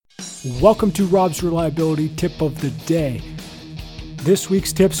Welcome to Rob's Reliability Tip of the Day. This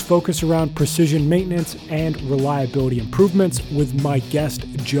week's tips focus around precision maintenance and reliability improvements with my guest,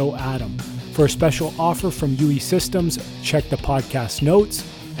 Joe Adam. For a special offer from UE Systems, check the podcast notes,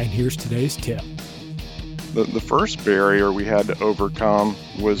 and here's today's tip. The first barrier we had to overcome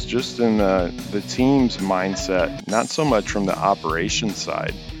was just in the team's mindset, not so much from the operations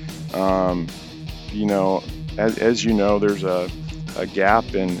side. As you know, there's a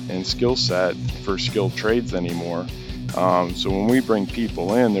gap in skill set for skilled trades anymore. So when we bring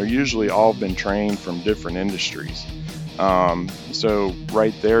people in, they're usually all been trained from different industries. So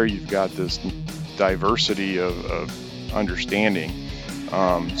right there, you've got this diversity of understanding.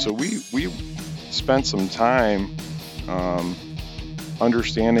 So we spent some time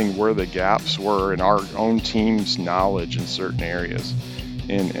understanding where the gaps were in our own team's knowledge in certain areas.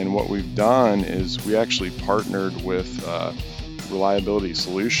 And what we've done is we actually partnered with Reliability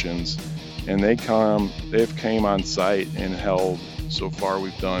Solutions, and they've came on site and held, so far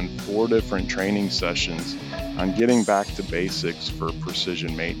we've done 4 different training sessions on getting back to basics for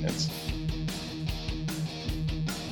precision maintenance.